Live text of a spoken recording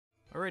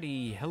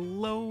Alrighty,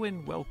 hello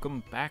and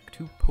welcome back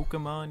to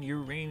Pokemon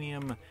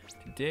Uranium.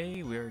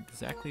 Today we are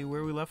exactly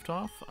where we left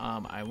off.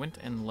 I went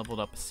and leveled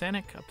up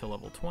Sanic up to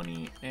level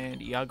 20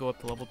 and Iago up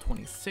to level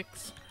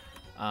 26.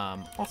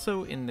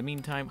 Also, in the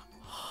meantime,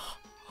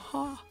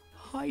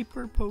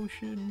 Hyper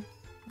Potion.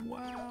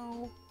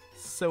 Wow,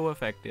 so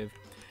effective.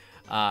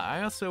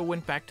 I also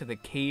went back to the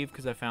cave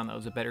because I found that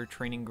was a better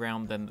training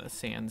ground than the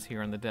sands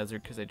here in the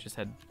desert because I just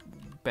had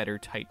better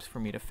types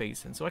for me to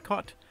face. And so I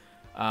caught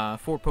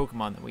 4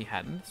 Pokemon that we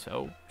hadn't,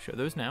 so show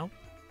those now.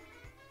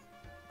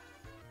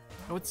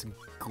 Oh, it's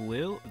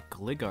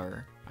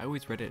Gligar. I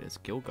always read it as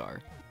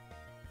Gilgar.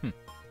 Oh.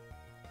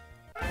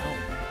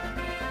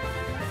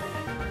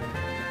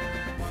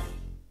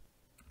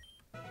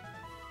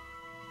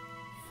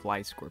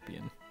 Fly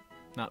Scorpion.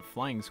 Not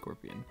Flying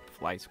Scorpion,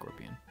 Fly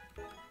Scorpion.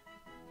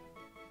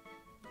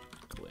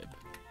 Glib.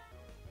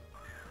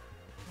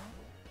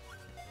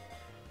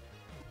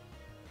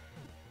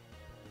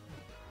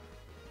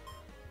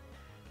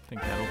 I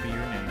think that'll be your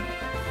name.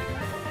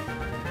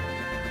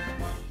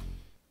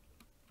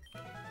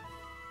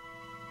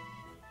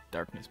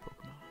 Darkness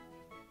Pokemon.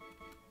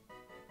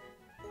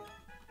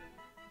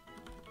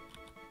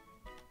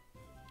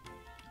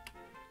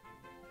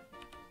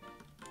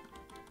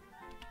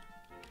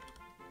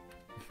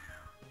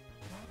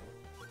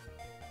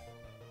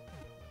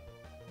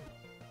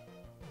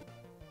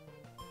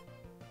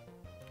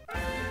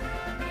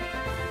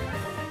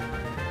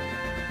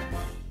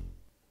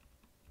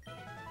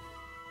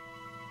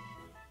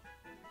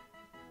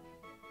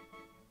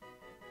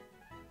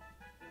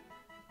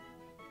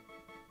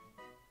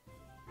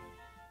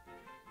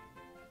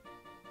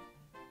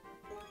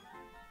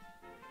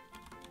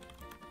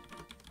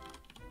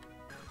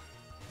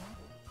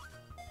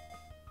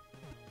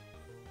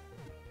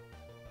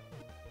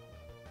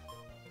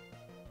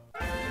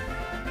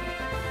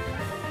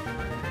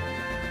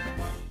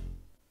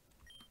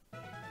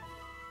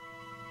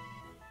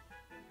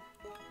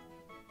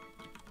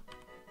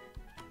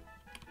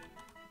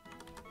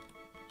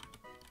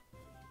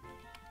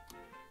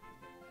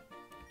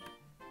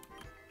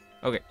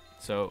 Okay,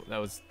 so that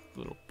was a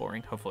little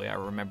boring. Hopefully I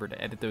remember to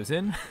edit those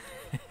in.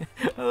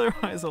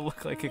 Otherwise I'll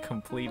look like a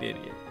complete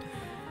idiot.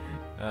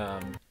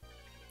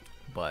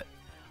 But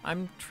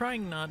I'm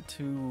trying not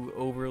to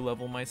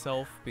over-level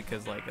myself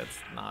because, like, that's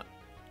not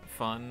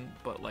fun.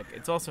 But, like,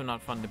 it's also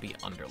not fun to be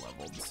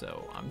under-leveled.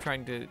 So I'm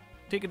trying to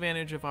take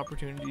advantage of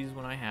opportunities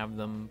when I have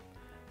them,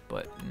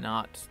 but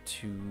not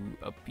to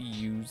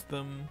abuse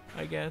them,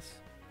 I guess.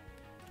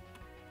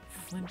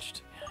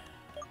 Flinched.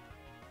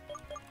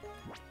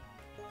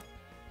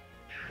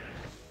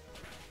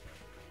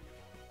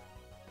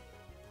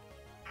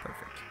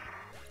 Perfect.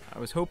 I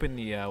was hoping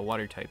the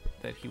water type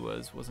that he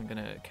wasn't going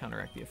to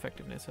counteract the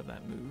effectiveness of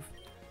that move.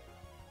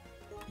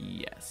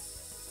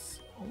 Yes.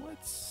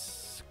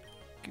 Let's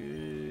go.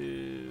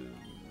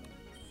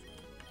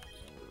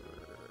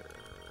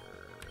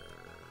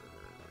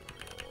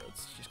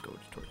 Let's just go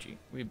to Torchy.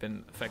 We've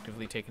been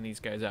effectively taking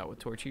these guys out with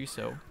Torchy,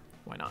 so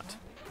why not?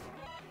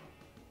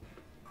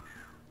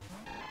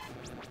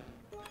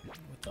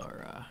 With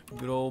our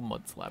good old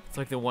Mud Slap. It's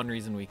like the one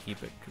reason we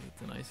keep it, because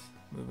it's a nice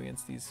move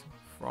against these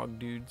frog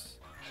dudes.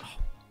 Oh,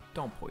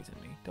 don't poison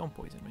me. Don't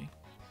poison me.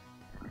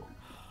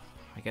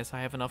 I guess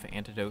I have enough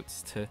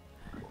antidotes to...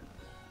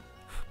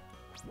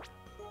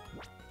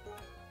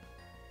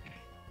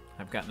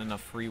 I've gotten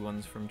enough free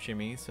ones from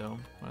Chimmy, so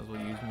might as well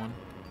use one.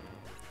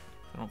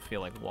 I don't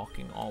feel like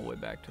walking all the way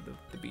back to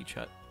the beach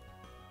hut.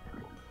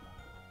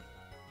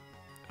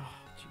 Oh,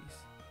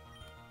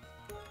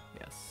 jeez.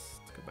 Yes,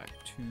 let's go back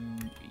to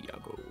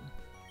Iago.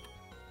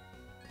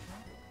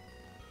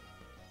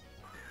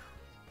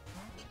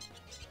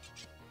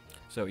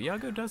 So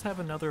Iago does have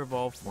another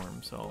evolved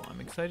form, so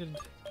I'm excited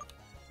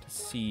to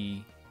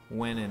see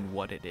when and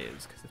what it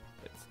is, because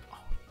it's oh,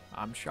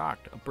 I'm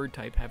shocked. A bird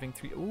type having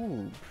 3.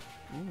 Ooh,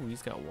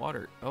 he's got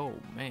water. Oh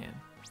man,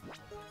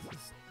 this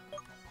is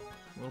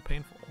a little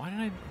painful. Why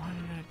did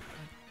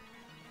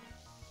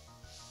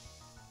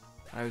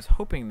I was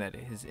hoping that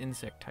his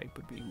insect type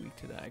would be weak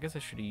to that. I guess I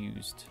should have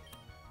used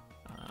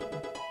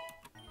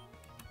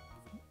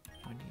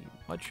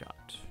Mud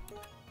Shot.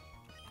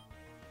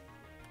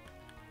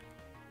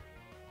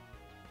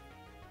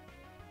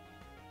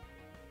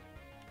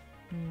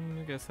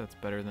 I guess that's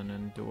better than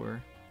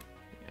Endure.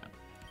 Yeah.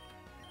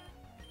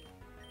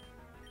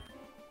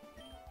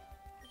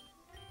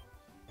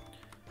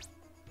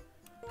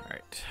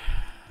 Alright.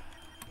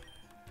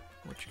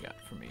 What you got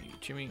for me,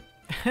 Jimmy?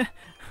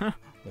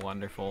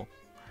 Wonderful.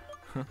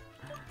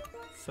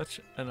 Such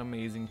an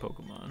amazing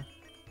Pokemon.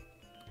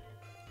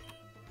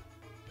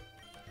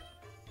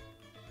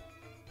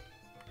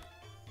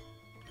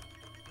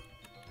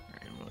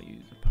 Alright, I'm gonna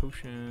use a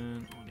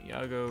potion on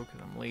Iago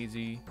because I'm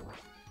lazy.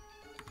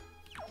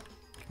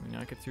 Can we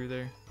not get through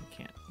there? We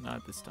can't.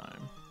 Not this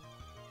time.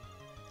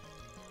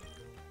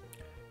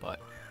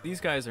 But these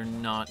guys are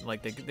not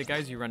like the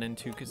guys you run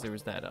into, because there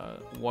was that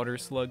water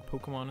slug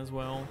Pokemon as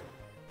well.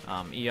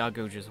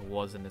 Iago just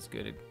wasn't as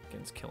good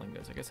against killing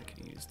those. I guess I could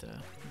have used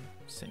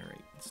Incinerate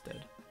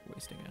instead,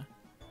 wasting a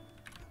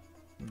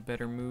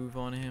better move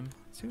on him.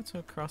 Let's see what's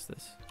across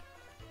this.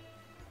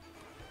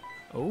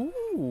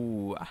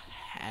 Oh,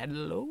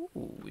 hello.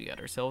 We got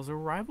ourselves a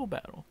rival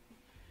battle.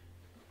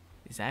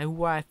 Is that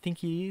who I think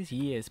he is?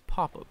 Yes,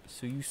 Pop-Up.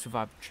 So you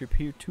survived the trip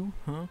here too,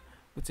 huh?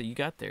 What's it you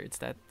got there? It's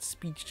that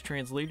speech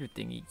translator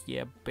thingy.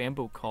 Yeah,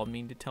 Bambo called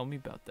me to tell me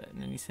about that,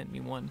 and then he sent me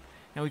one.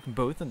 Now we can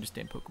both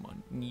understand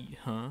Pokemon. Neat,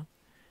 huh?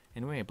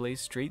 Anyway, I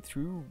blazed straight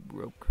through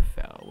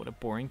Rokefell. What a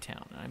boring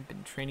town. I've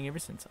been training ever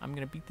since. I'm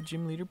gonna beat the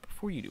gym leader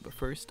before you do, but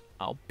first,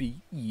 I'll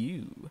beat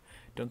you.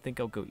 Don't think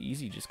I'll go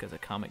easy just because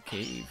of Comet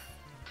Cave.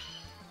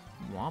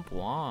 Womp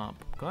womp.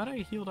 Glad I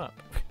healed up.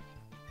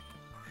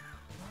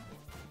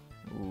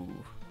 Ooh.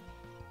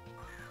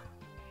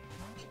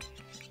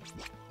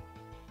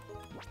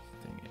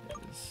 Thing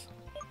is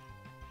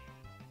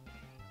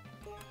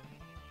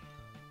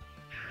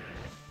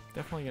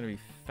definitely gonna be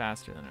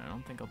faster than I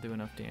don't think I'll do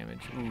enough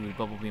damage. Ooh, the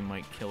Bubble Beam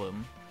might kill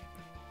him.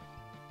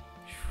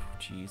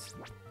 Jeez.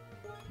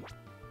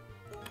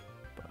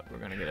 But we're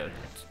gonna get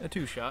a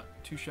two-shot.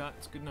 Two-shot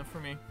is good enough for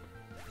me.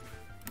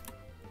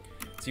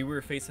 See, we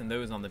were facing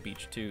those on the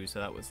beach too, so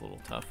that was a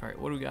little tough. Alright,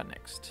 what do we got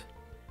next?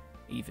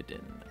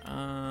 Evadin.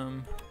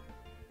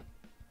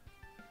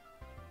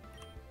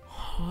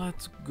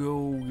 Let's go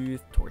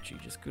with Torchy.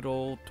 Just good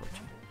old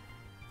Torchy.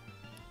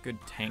 Good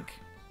tank.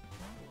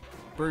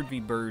 Bird v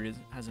Bird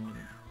hasn't been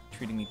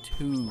treating me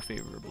too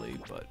favorably,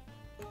 but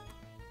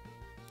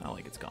not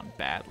like it's gone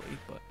badly,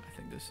 but I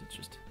think this is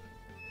just,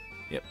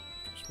 yep,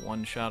 just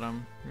one shot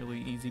him.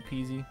 Really easy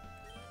peasy.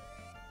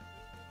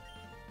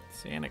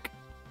 Sanic.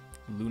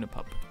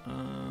 Lunapup.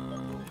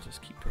 We'll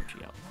just keep Torchy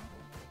out.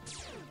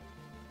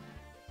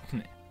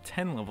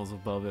 10 levels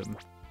above him.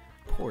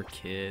 Poor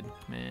kid,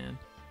 man.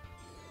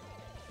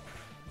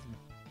 He's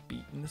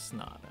beating the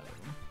snot out of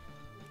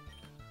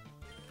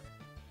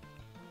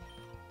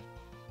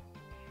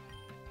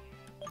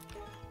him.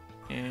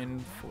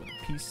 And for the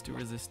piece de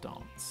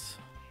resistance.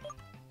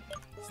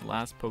 This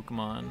last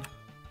Pokemon.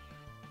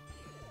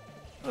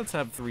 Let's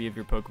have 3 of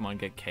your Pokemon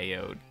get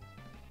KO'd.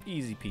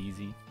 Easy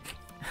peasy.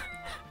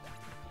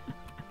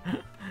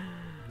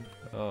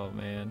 Oh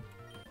man.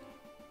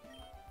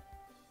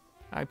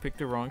 I picked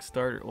the wrong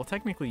starter. Well,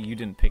 technically you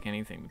didn't pick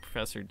anything. The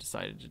professor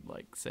decided to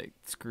like say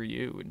screw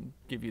you and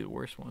give you the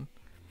worst one.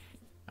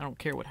 I don't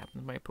care what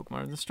happens. My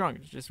Pokemon are the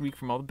strongest. Just weak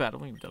from all the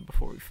battling we've done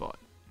before we fought.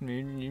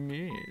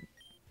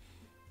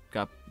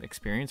 Got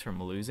experience from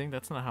losing?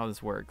 That's not how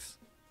this works.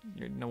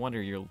 No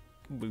wonder you're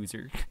a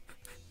loser.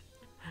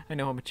 I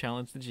know I'm gonna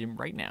challenge the gym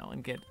right now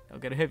and I'll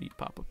get ahead of you,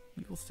 Papa.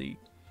 You'll see.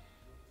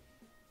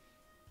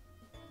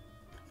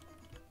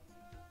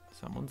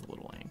 Someone's a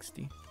little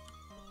angsty.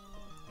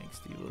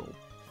 Angsty little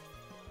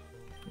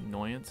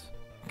annoyance.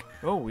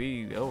 Oh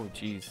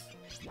jeez.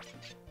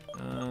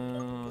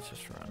 Let's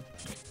just run.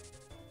 Let's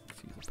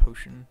use a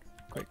potion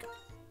quick.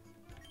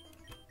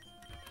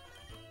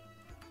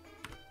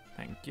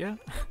 Thank you.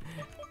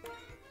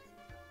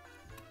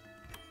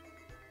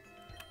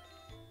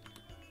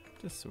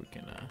 Just so we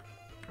can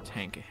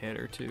tank a hit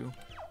or two.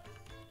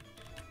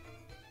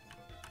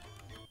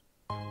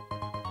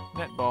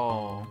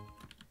 Netball.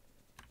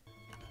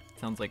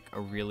 Sounds like a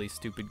really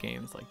stupid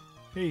game. It's like,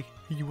 hey,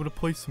 you want to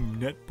play some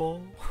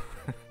netball?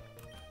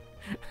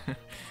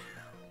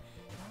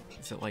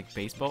 Is it like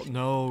baseball?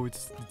 No,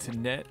 it's a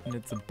net and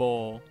it's a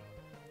ball.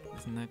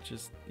 Isn't that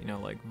just, you know,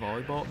 like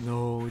volleyball?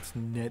 No, it's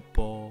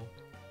netball.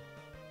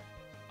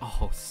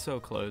 Oh, so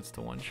close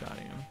to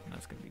one-shotting him.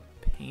 That's gonna be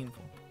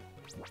painful.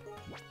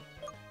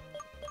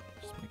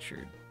 Just make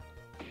sure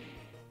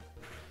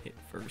hit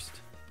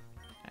first.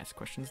 Ask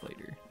questions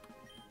later.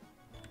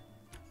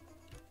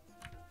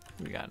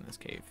 What we got in this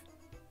cave?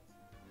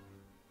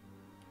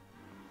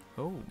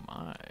 Oh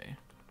my.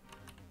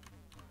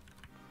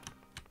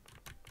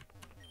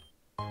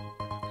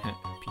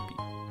 Pee-pee.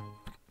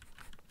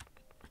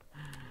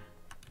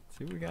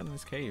 See what we got in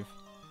this cave.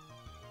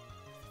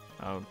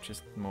 Oh,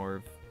 just more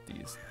of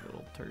these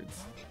little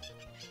turds.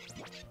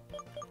 I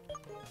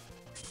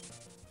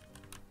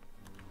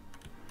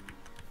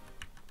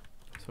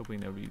was hoping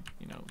there would be,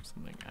 you know,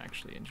 something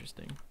actually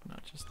interesting,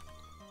 not just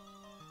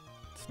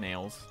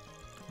snails.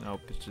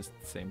 Nope, it's just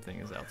the same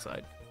thing as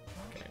outside.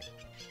 Okay.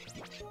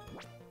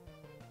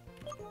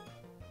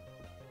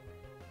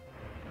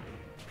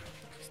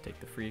 Just take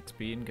the free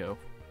XP and go.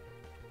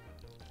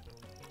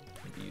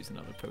 Maybe use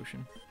another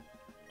potion.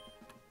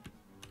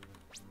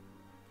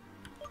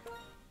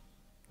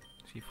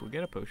 See if we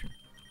get a potion.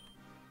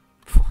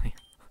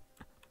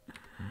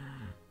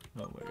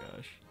 Oh my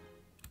gosh.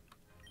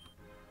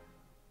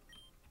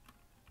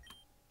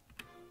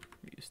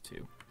 We used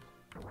two.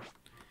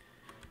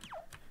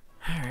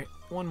 Alright,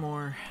 one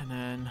more and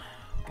then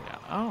we'll get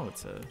out. Oh,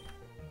 it's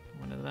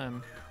one of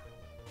them.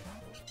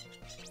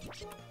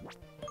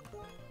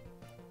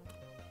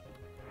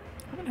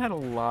 I haven't had a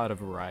lot of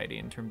variety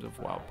in terms of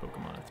wild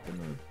Pokemon. It's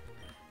been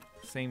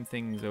the same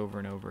things over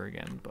and over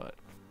again, but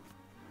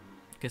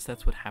I guess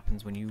that's what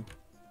happens when you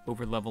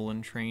over-level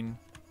and train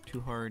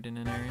too hard in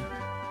an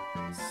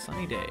area.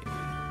 Sunny day.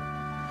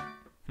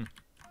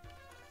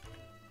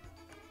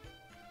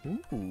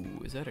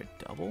 Ooh, is that a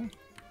double?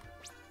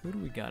 Who do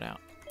we got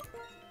out?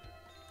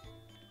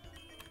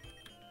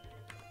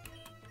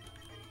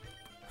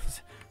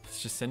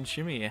 Let's just send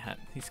Shimmy at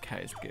these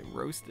guys get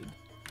roasted.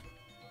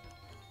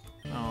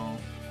 Oh.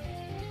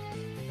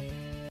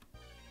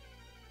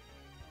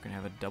 We're gonna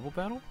have a double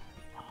battle?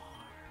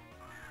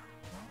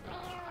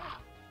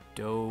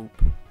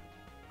 Dope.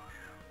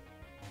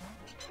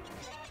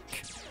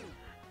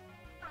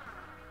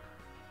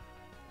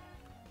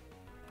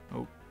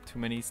 Oh, too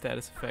many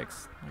status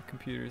effects. My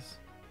computer's,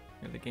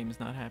 the game's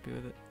not happy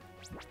with it.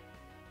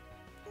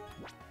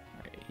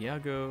 Alright,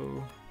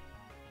 Iago.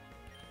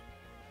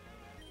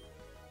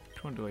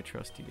 Which one do I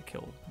trust you to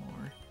kill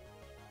more?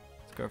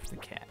 Let's go after the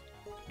cat.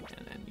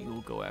 And then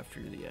you'll go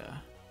after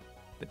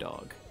the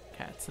dog.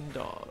 Cats and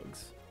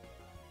dogs.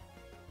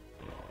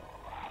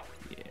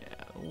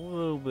 Yeah, a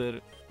little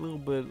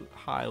bit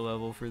high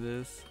level for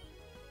this.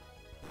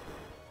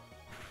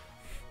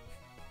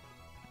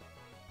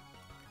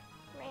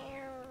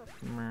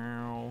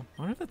 Meow.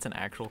 I wonder if that's an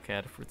actual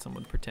cat or it's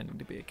someone pretending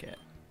to be a cat.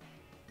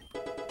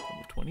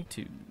 Level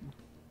 22.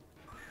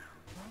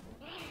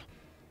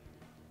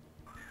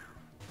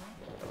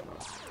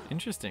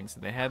 Interesting, so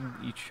they had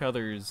each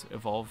other's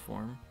evolved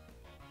form.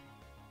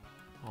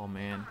 Oh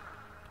man.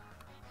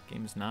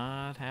 Game's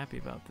not happy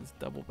about this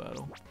double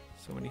battle.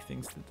 So many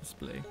things to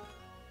display.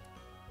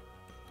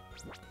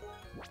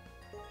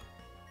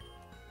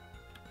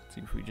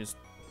 See if we just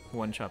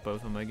one-shot both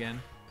of them again.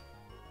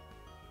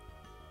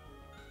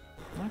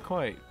 Not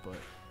quite, but...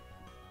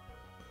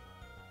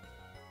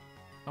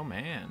 Oh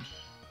man.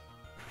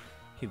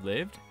 He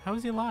lived? How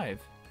is he alive?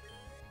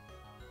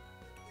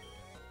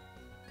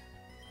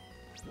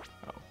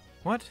 Oh.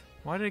 What?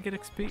 Why did I get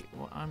XP?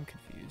 Well, I'm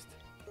confused.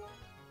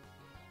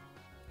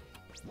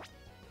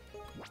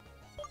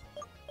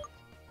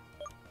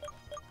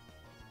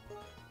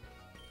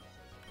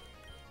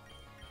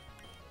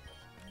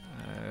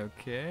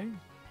 Okay.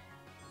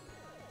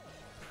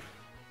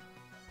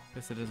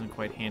 Guess it doesn't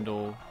quite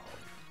handle...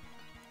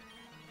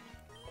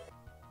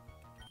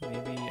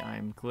 Maybe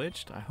I'm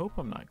glitched? I hope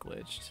I'm not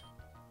glitched.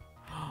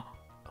 Oh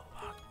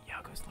look,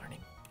 Iago's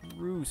learning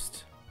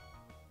Roost.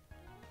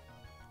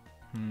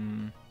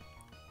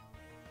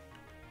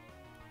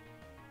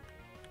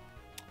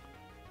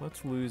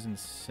 Let's lose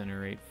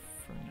Incinerate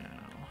for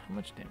now. How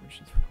much damage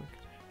does Quick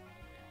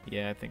attack?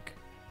 Yeah, I think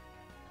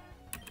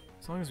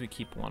as long as we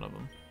keep one of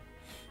them.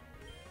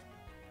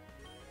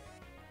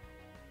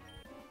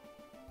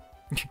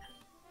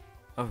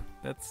 Oh,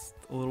 that's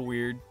a little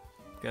weird.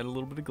 Got a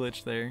little bit of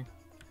glitch there.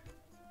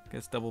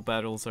 Guess double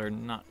battles are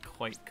not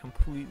quite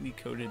completely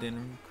coded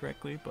in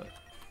correctly, but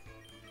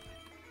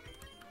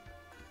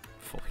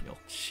full heal,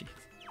 jeez.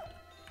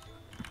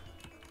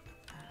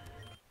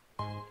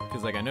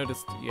 Because like I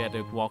noticed you had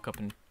to walk up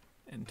and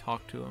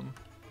talk to him,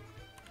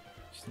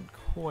 which isn't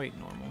quite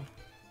normal.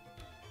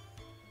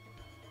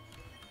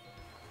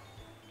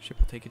 Ship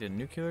will take you to a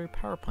nuclear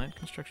power plant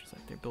construction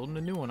site. They're building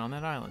a new one on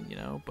that island, you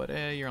know, but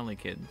you're only a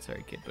kid.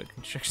 Sorry, kid, but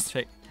construction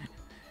site.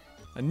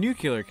 A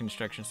nuclear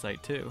construction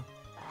site, too.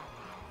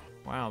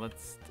 Wow,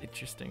 that's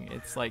interesting.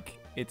 It's like,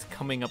 it's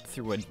coming up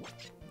through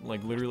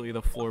like literally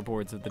the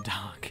floorboards of the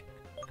dock.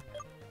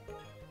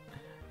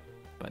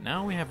 But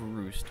now we have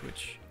Roost,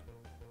 which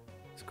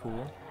is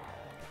cool.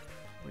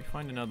 We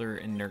find another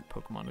inert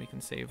Pokemon we can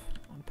save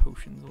on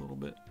potions a little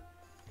bit.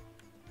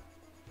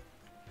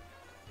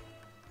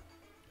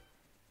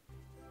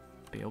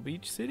 Bale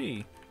Beach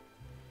City.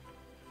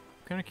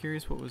 I'm kind of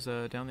curious what was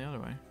down the other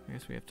way. I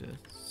guess we have to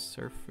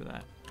surf for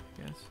that,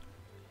 I guess.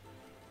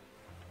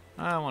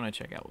 I want to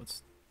check out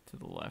what's to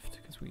the left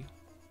because we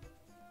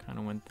kind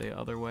of went the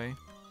other way.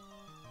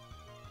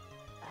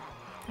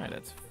 Alright,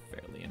 that's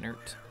fairly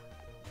inert.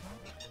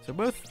 So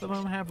both of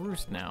them have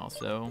Roost now,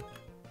 so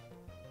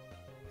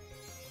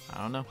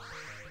I don't know.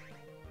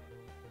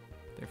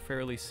 They're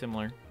fairly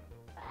similar.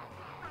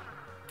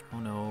 Oh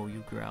no,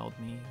 you growled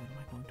me. What am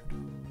I going to do?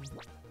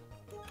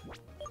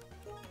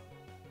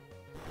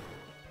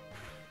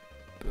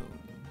 Boom.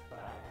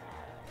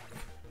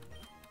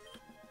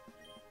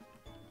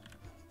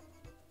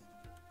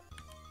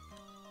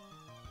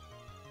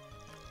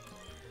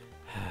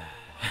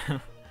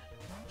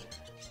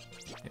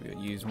 Maybe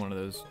I'll use one of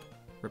those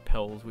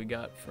repels we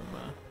got from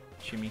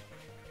Shimmy.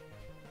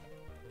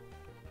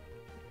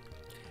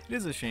 It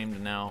is a shame to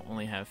now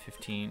only have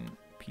 15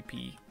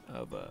 PP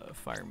of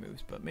fire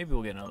moves, but maybe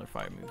we'll get another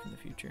fire move in the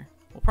future.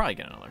 We'll probably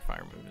get another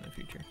fire move in the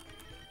future.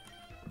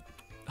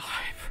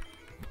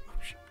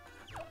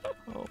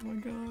 Oh my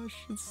gosh,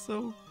 it's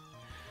so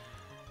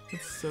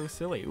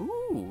silly.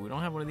 Ooh, we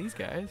don't have one of these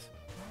guys.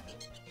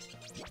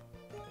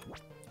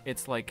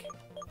 It's like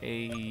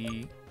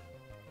a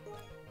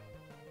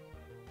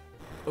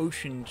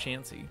ocean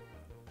Chansey.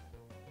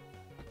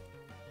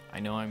 I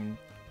know I'm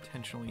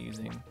intentionally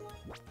using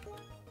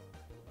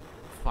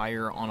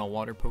fire on a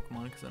water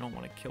Pokemon because I don't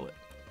want to kill it.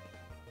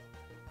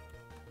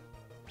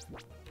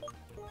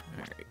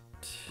 Alright.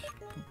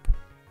 Boop.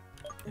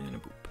 And a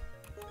boop.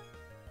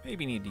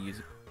 Maybe need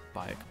to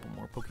buy a couple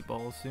more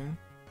Pokeballs soon.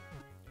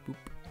 Boop,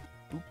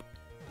 boop,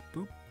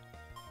 boop.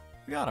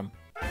 We got him.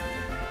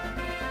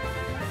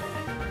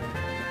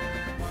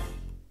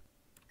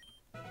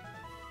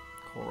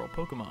 Coral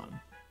Pokemon.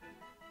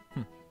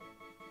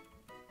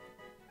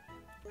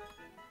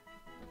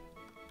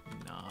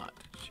 Not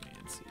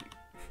Chansey.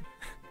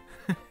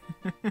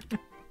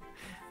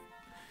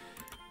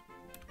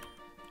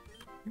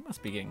 We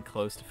must be getting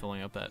close to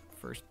filling up that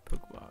first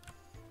Pokeball.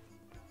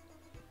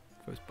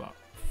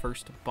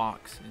 First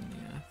box in the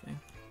thing.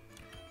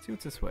 Let's see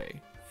what's this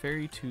way.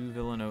 Ferry to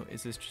Villano.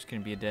 Is this just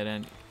gonna be a dead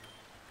end?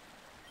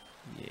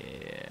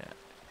 Yeah.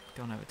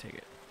 Don't have a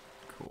ticket.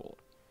 Cool.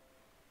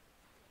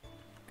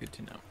 Good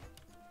to know.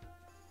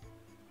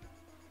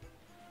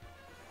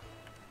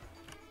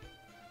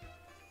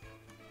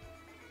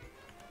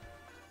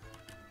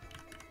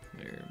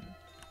 There.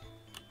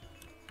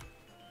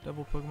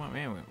 Double Pokemon.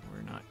 Man,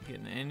 we're not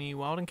getting any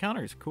wild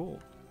encounters. Cool.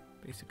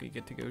 Basically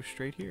get to go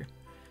straight here.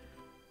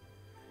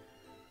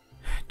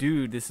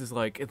 Dude, this is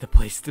like the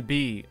place to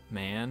be,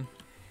 man.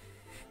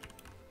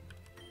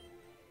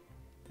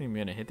 I think I'm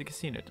gonna hit the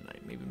casino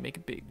tonight. Maybe make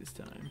it big this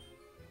time.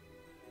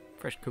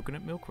 Fresh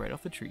coconut milk right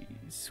off the trees.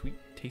 Sweet,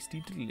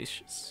 tasty,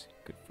 delicious.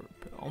 Good for...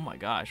 Oh my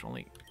gosh,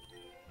 only...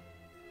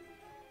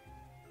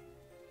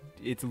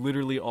 It's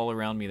literally all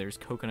around me. There's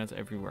coconuts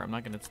everywhere. I'm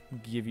not gonna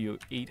give you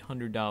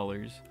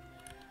 $800.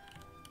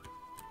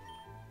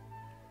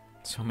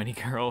 So many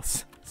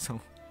girls. So... I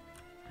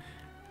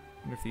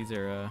wonder if these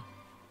are,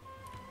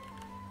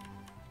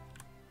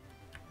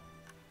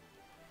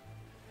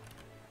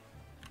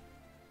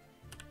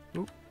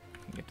 Oop.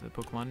 Can get to the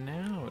Pokemon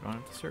now. I don't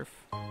have to surf.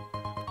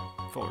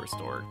 Full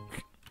restore.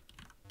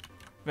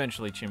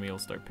 Eventually Chimmy will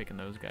start picking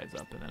those guys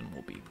up and then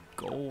we'll be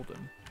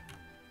golden.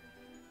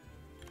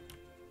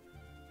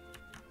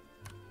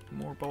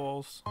 More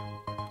balls.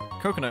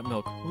 Coconut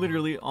milk.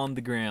 Literally on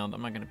the ground.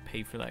 I'm not gonna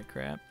pay for that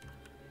crap.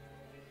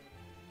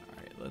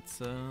 Alright, let's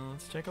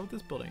check out what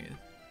this building is.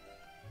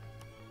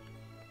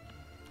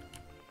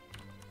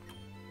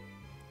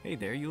 Hey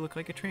there, you look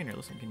like a trainer.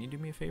 Listen, can you do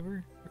me a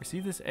favor?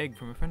 Receive this egg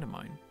from a friend of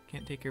mine.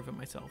 Can't take care of it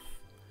myself.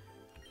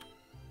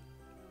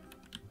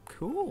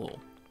 Cool.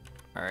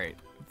 Alright,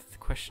 the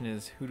question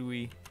is, who do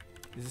we...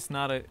 Is this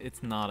not a...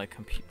 It's not a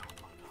computer. Oh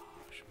my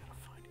gosh, I gotta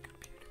find a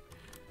computer.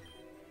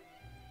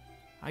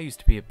 I used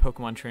to be a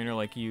Pokemon trainer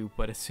like you,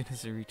 but as soon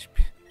as I reach...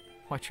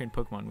 Why train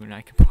Pokemon when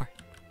I can part?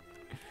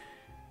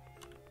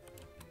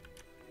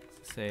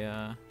 Say,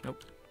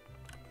 nope.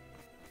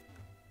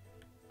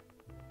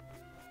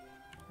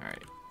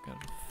 Alright,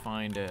 gotta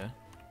find a...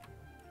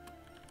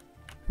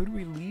 Who do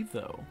we leave,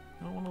 though?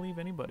 I don't want to leave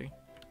anybody.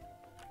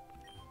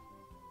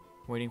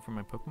 Waiting for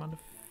my Pokemon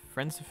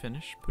friends to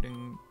finish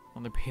putting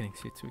on their bathing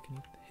suits so we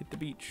can hit the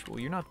beach. Well,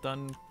 you're not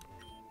done.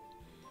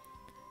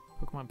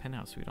 Pokemon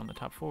Penthouse Suite on the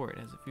top floor. It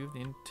has a view of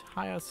the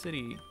entire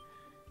city.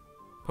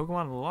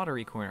 Pokemon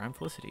Lottery Corner. I'm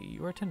Felicity.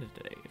 You are attended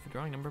today. If the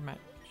drawing number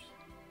matches.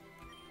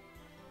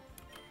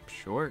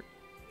 Sure.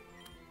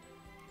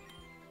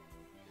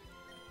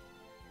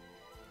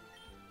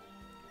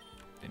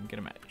 Didn't get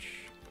a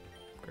match.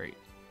 Great.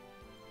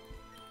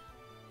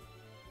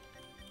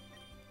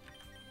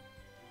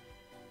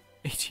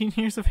 $18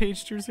 years of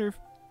age to reserve?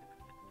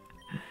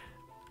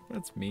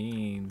 That's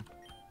mean.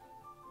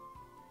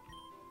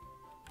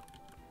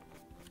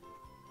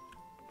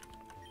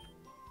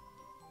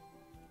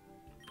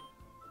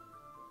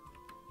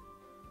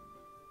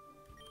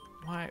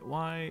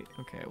 Why?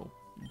 Okay, we'll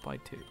buy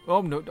 2.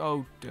 Oh, no,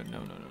 oh, no.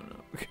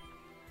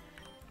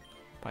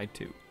 Buy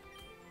 2.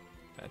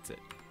 That's it.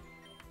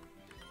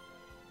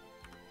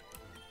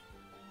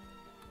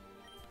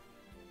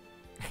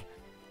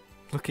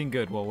 Looking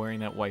good while wearing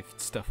that white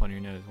stuff on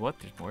your nose. What?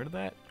 There's more to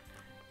that?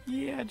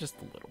 Yeah, just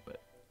a little bit.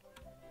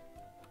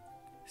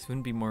 This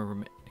wouldn't be more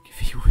romantic if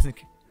he wasn't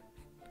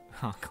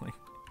honkling.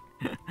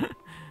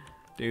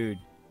 Dude,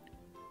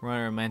 we're on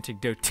a romantic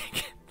date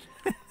ticket.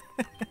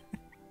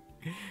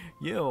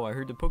 Yo, I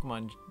heard the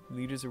Pokemon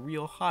leader's a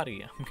real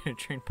hottie. I'm gonna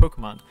train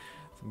Pokemon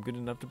so I'm good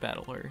enough to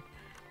battle her.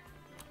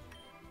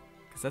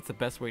 Because that's the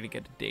best way to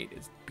get a date,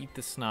 is beat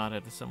the snot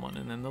out of someone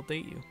and then they'll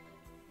date you.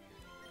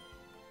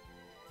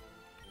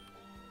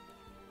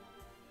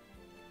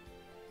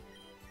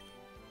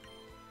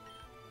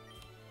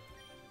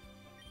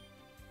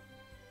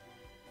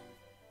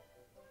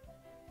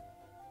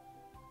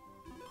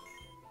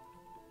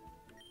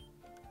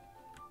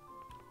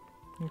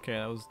 Okay,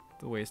 that was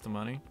a waste of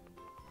money.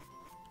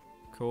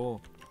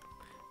 Cool.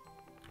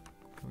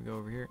 Can we go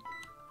over here?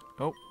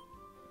 Oh,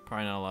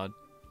 probably not allowed.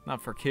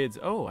 Not for kids.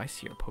 Oh, I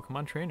see your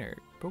Pokemon trainer.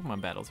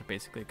 Pokemon battles are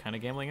basically kind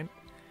of gambling. And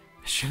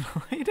should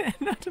I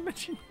not to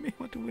mention you may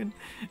want to win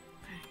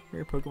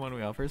rare Pokemon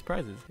we offer as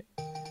prizes.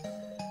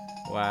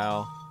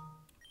 Wow.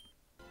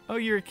 Oh,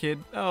 you're a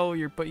kid. Oh,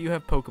 but you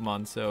have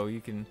Pokemon, so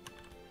you can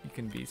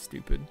be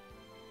stupid.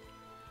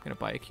 I'm gonna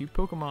buy a cute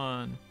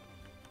Pokemon.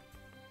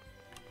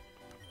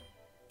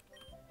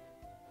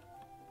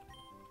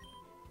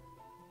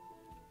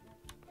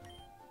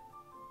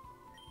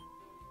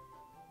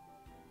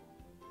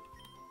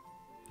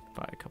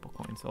 Buy a couple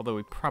coins, although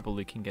we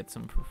probably can get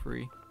some for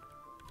free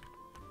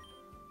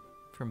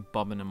from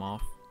bumming them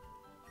off.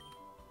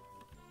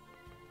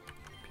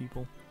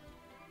 people.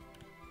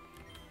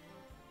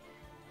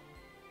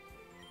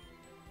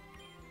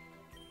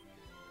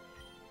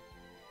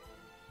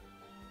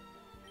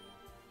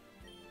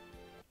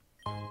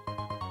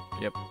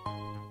 Yep.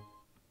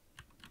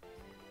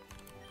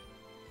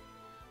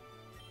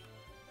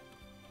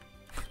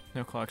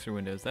 No clocks or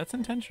windows. That's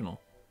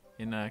intentional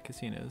in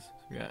casinos.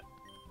 So we got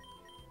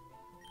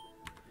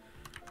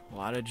a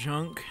lot of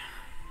junk.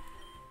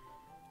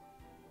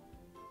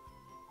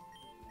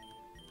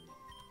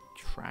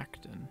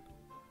 Tracton.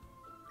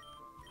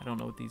 I don't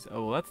know what these...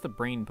 Oh, well, that's the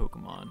brain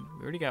Pokemon.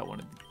 We already got one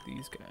of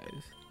these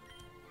guys.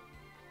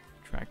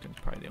 Tracton's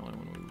probably the only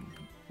one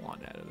we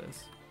want out of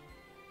this.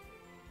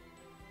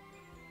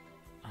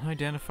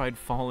 Unidentified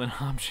fallen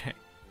object.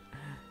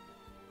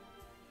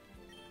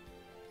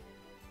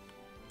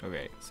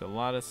 Okay, so a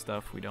lot of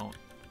stuff we don't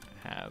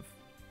have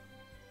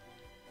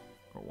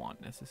or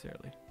want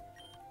necessarily.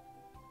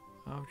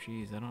 Oh,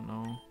 geez, I don't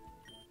know.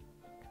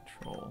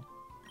 Control.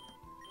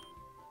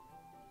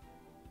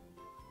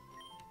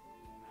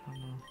 I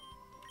don't know.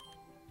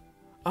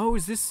 Oh,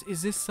 is this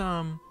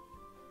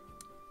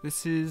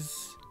this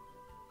is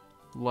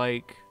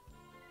like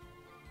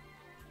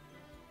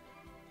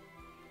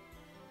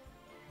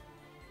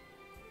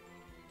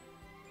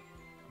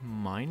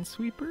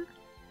Minesweeper?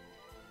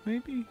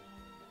 Maybe?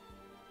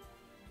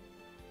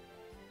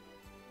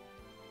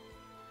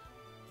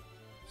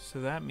 So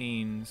that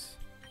means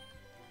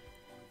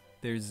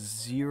there's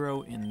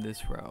 0 in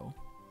this row.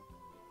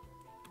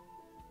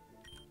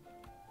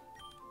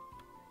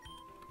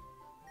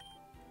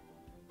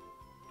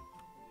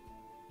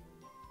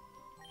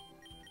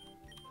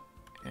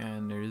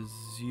 And there's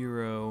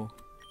 0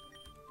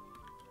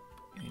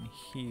 in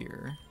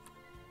here.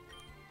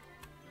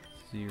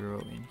 0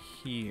 in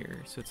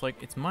here. So it's like,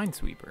 it's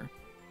Minesweeper.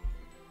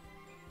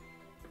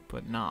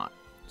 But not.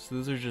 So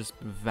those are just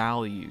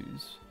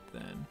values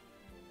then.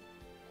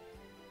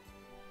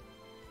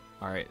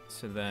 Alright,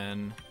 so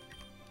then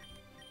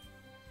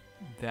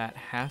that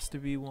has to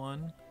be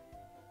 1.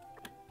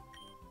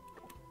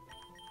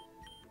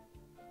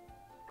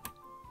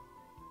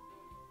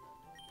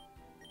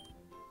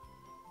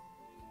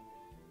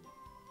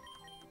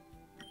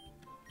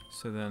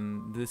 So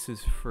then this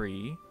is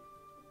free.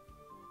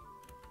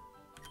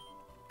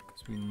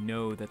 Because we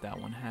know that that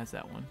one has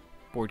that one.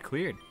 Board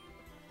cleared.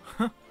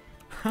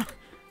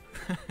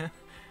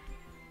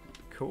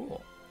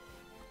 Cool.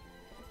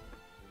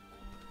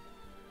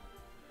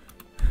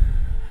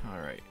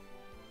 Alright.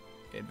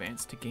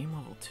 Advance to game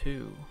level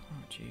 2.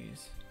 Oh,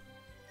 jeez.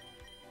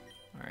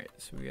 Alright,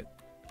 so we get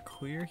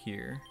clear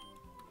here.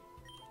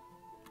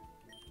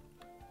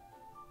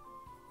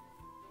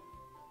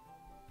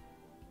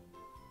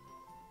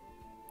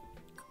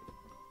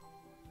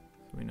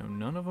 So we know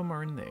none of them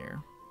are in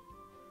there.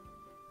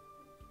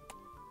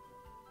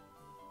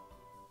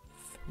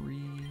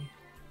 3.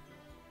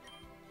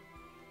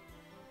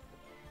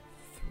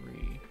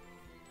 3.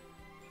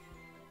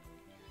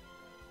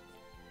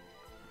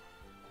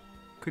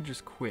 Could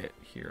just quit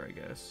here, I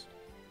guess.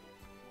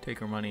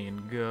 Take our money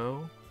and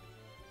go.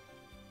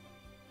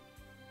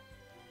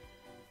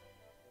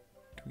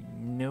 Do we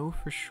know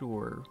for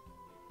sure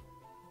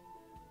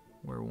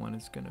where one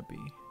is gonna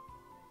be?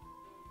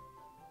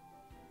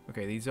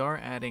 Okay, these are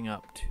adding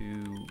up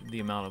to the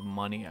amount of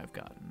money I've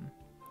gotten.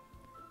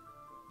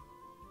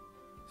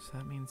 So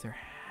that means there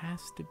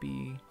has to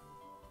be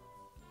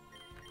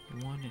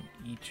one in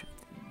each of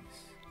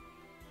these.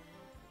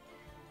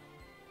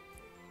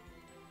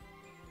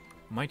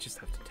 Might just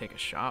have to take a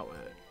shot with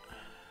it.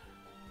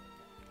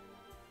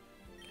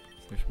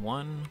 So there's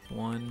 1,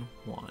 1,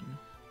 1,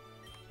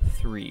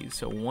 3.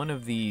 So one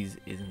of these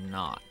is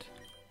not.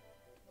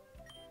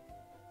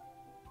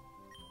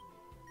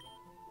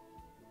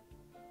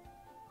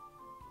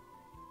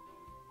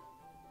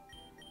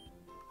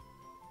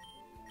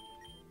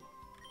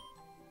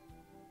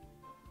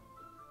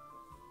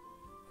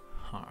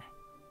 Huh.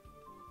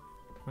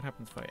 What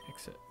happens if I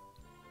exit?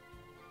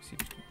 See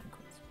if you can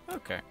close.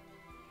 Okay.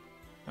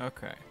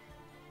 Okay.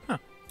 Huh.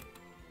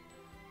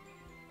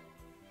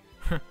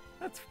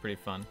 That's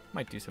pretty fun.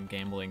 Might do some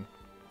gambling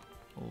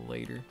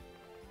later.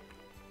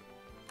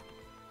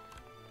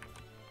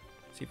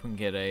 See if we can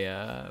get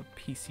a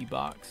PC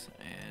box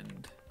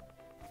and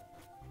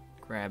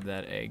grab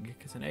that egg,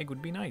 because an egg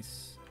would be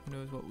nice. Who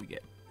knows what we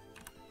get?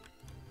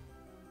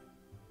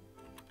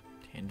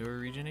 Tandor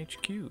Region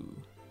HQ.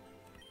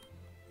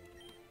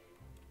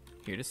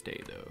 Here to stay,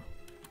 though.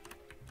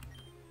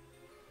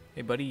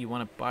 Hey, buddy, you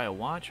want to buy a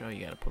watch? Oh,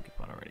 you got a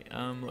Pokepot already.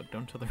 Look,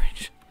 don't tell the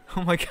range.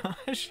 Oh my gosh,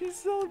 she's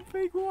selling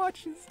fake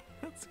watches.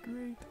 That's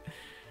great.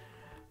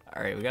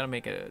 Alright, we gotta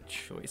make a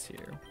choice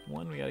here.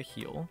 1, we gotta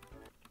heal.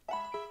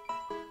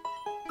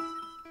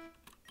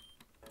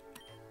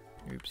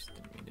 Oops,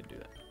 didn't mean to do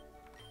that.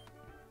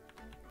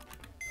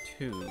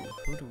 2,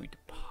 who do we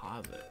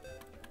deposit?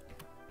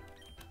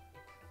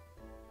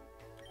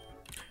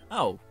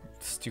 Oh,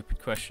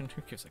 stupid question.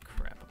 Who gives a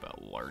crap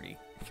about Lardy?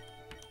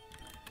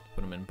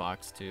 Put him in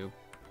box 2.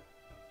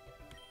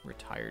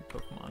 Retired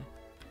Pokemon.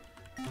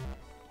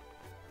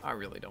 I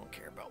really don't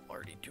care about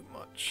Lardy too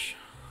much.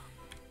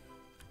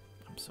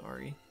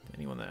 sorry.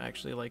 Anyone that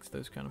actually likes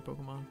those kind of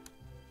Pokemon.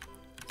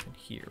 It's in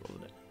here,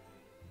 wasn't it?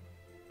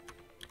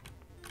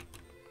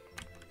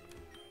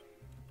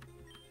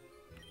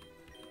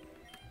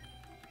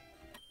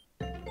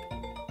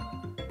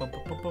 Bum,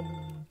 bum, bum,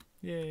 bum.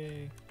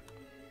 Yay.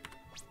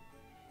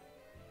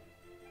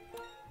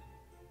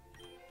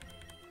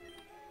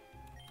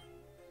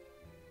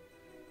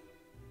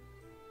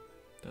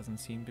 Doesn't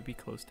seem to be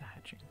close to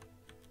hatching.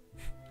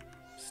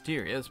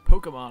 Mysterious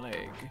Pokemon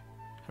egg.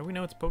 How do we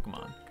know it's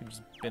Pokemon? Could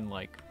just been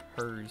like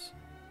hers.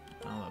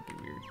 Oh, that'd be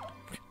weird.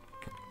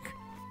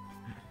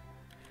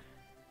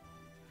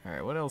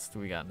 Alright, what else do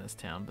we got in this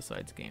town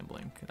besides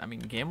gambling? I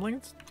mean,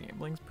 gambling's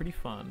pretty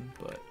fun,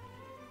 but...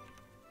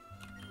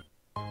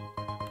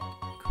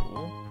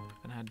 Cool.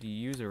 Haven't had to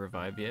use a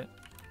revive yet.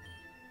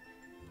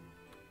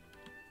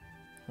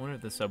 I wonder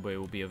if the subway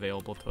will be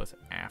available to us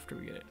after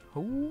we get it.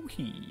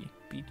 Hoo-hee!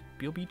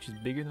 Beale Beach is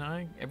bigger than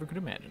I ever could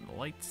imagine. The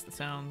lights, the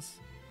sounds...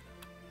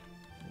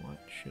 What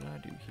should I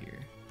do here?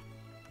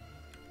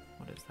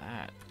 What is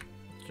that?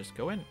 Let's just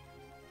go in.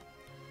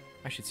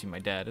 I should see my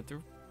dad at the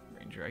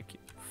Ranger IQ.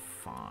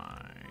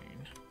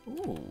 Fine.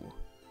 Ooh.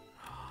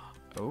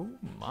 Oh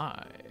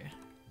my.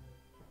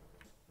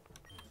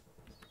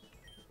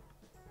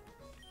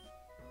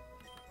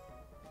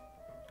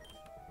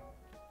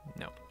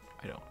 No,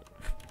 I don't.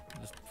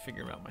 Just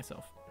figure it out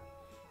myself.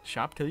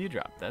 Shop till you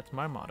drop. That's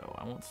my motto.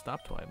 I won't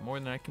stop till I have more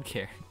than I can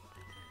carry.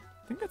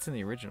 I think that's in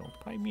the original.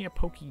 Buy me a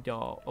Poké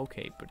doll.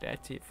 Okay, but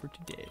that's it for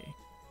today.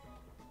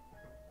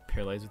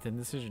 Paralyzed with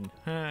indecision.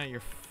 Ha, you're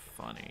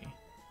funny.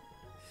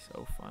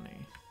 So funny.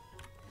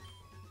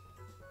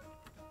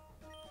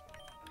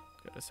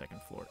 Got a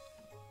second floor.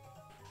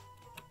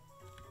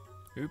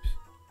 Oops.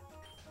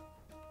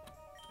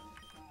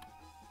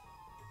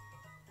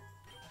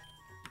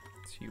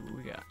 Let's see what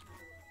we got.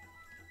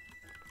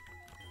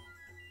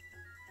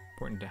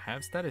 Important to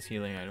have status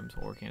healing items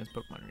while working as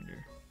Pokemon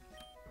Ranger.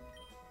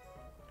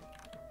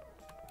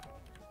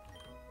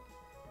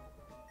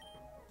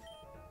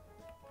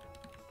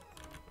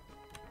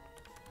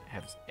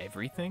 Has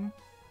everything?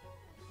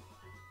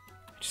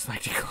 I just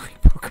like to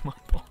collect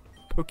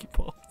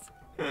Pokeballs.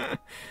 That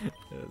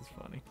is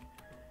funny.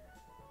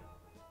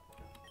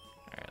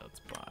 Alright, let's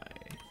buy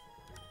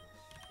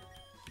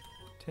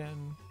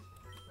 10.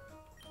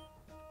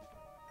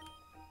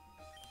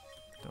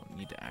 Don't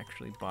need to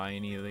actually buy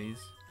any of these.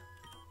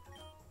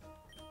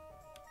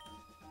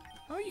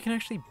 Oh, you can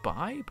actually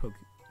buy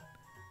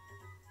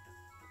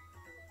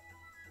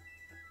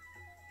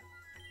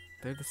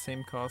They're the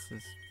same cost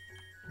as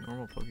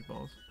normal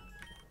Pokeballs.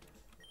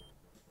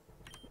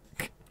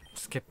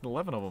 Just get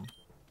 11 of them.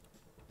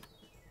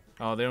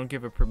 Oh, they don't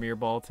give a Premier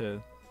Ball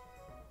to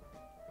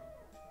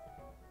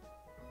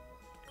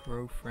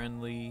Grow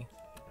Friendly.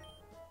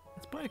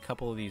 Let's buy a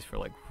couple of these for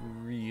like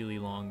really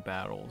long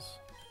battles.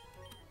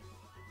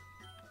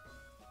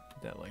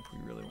 That like we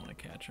really want to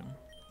catch them.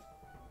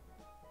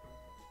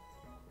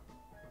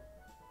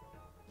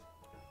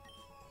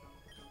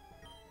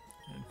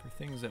 And for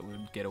things that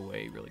would get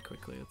away really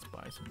quickly, let's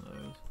buy some of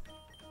those.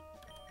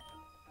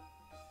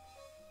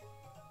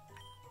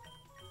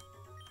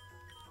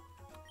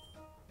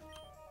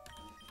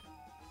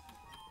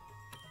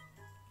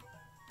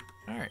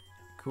 Alright,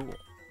 cool.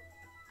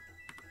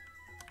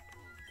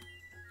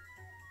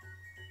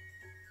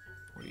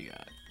 What do you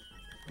got?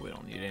 We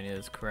don't need any of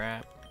this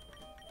crap.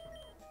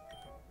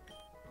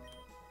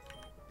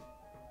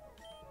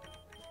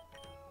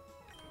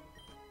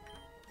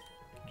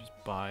 Just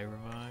buy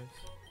revives.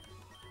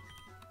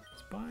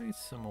 Let's buy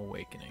some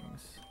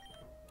awakenings.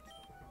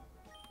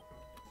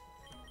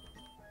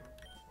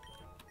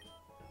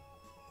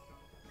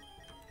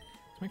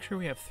 Let's make sure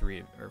we have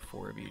 3 or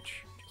 4 of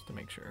each, just to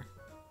make sure.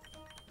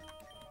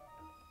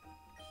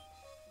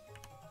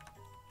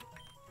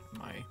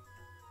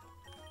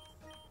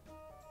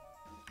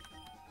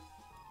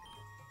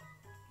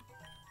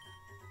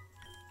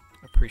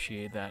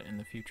 Appreciate that in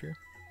the future.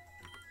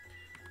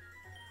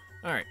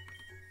 Alright.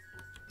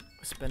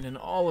 Spending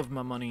all of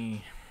my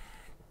money.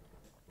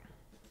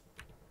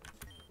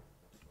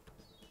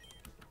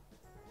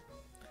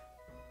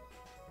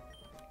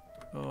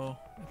 Oh,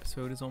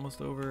 episode is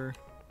almost over.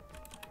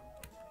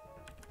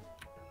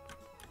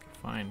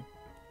 Fine.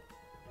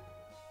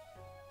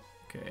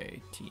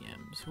 Okay,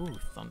 TMs. Ooh,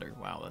 Thunder.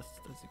 Wow,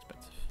 that's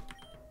expensive.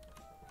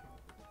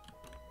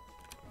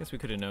 Guess we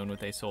could have known what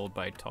they sold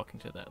by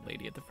talking to that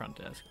lady at the front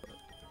desk, but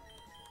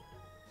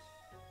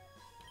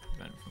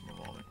prevent it from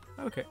evolving.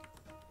 Okay.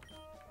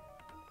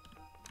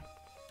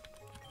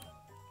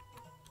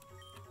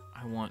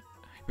 I want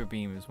Hyper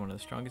Beam is one of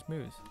the strongest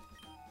moves.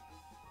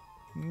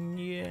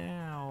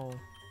 Meow.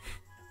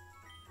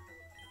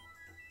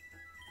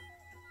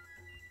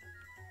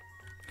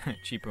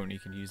 Cheaper when you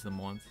can use them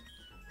once.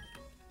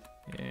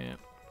 Yeah.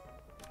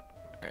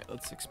 Alright,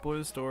 let's explore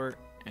the store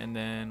and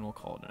then we'll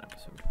call it an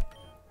episode.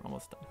 We're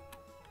almost done.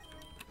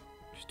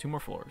 Just 2 more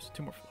floors.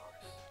 2 more floors.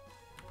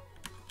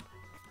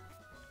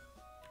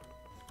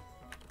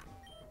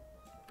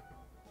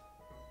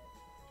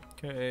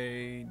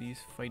 Okay, these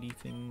fighty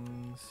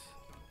things.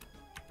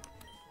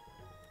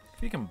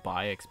 If you can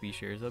buy XP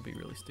shares, that'd be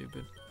really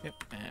stupid.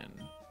 Yep, and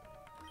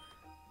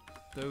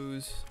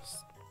those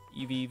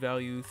EV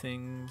value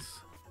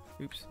things.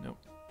 Oops, nope.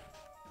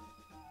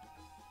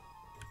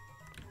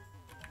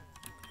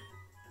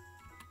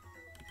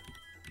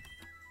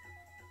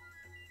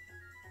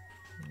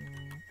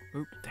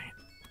 Oop, dang it.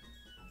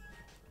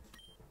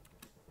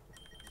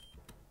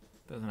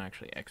 Doesn't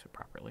actually exit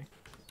properly.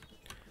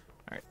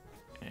 Alright,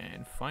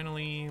 and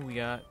finally we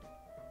got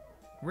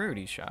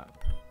Rarity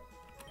Shop.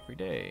 Every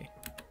day.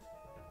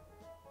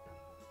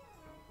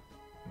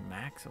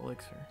 Max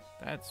Elixir.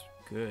 That's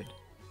good.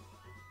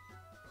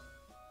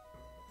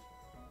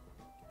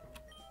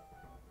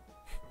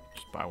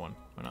 Just buy one.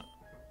 Why not?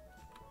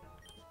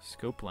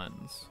 Scope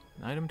Lens.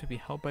 An item to be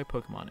held by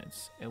Pokemon.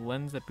 It's a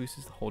lens that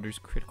boosts the holder's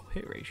critical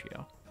hit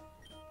ratio.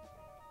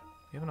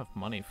 We have enough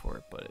money for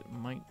it, but it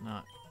might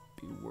not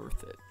be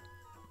worth it.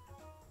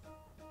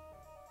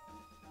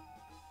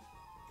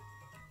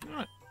 You know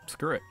what?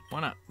 Screw it.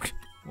 Why not?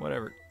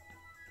 Whatever.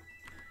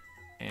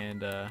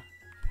 And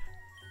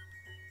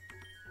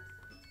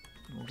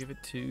we'll give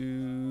it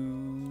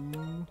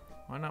to...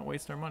 Why not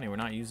waste our money? We're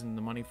not using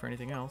the money for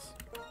anything else.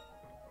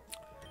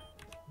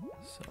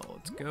 So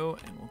let's go,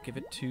 and we'll give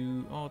it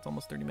to... Oh, it's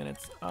almost 30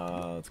 minutes.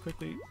 Let's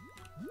quickly...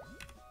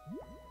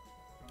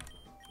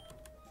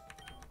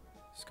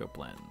 Scope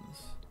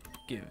Lens.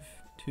 Give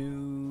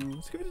to...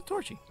 Let's give it to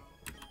Torchy.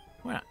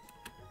 Why not?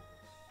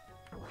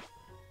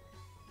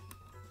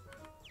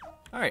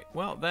 Alright,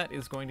 well, that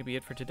is going to be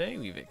it for today.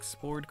 We've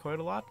explored quite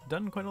a lot,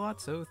 done quite a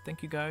lot, so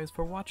thank you guys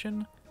for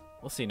watching.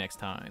 We'll see you next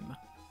time.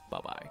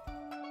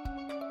 Bye-bye.